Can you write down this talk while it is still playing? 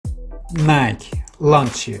Nike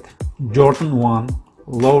launched Jordan 1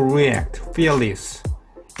 Low React Fearless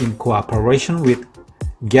in cooperation with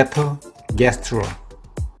Ghetto Gastro.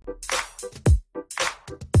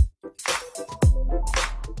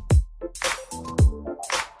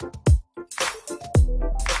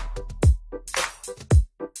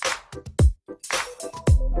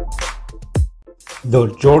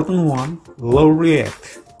 The Jordan 1 Low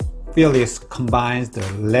React Fearless combines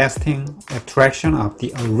the lasting attraction of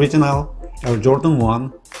the original Air Jordan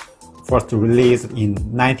 1, first released in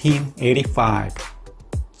 1985.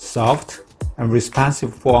 Soft and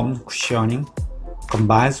responsive foam cushioning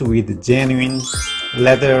combines with genuine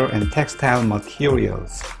leather and textile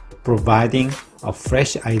materials, providing a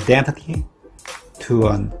fresh identity to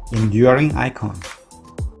an enduring icon.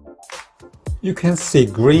 You can see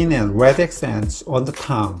green and red accents on the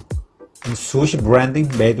tongue, and swoosh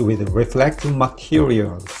branding made with reflective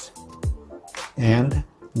materials, and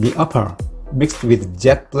the upper mixed with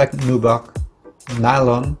jet black nubuck,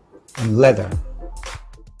 nylon, and leather.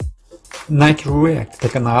 Nike React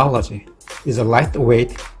technology is a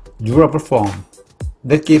lightweight, durable foam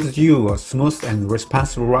that gives you a smooth and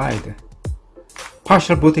responsive ride.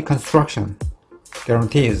 Partial booty construction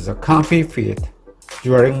guarantees a comfy fit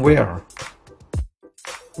during wear.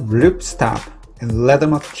 Loop stop and leather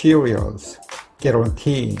materials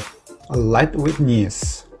guarantee a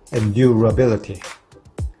lightweightness and durability.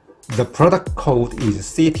 The product code is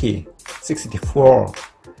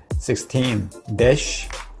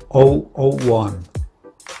CT6416-001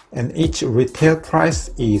 and each retail price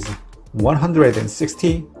is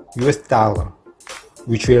 $160,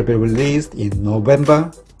 which will be released in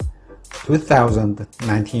November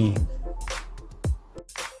 2019.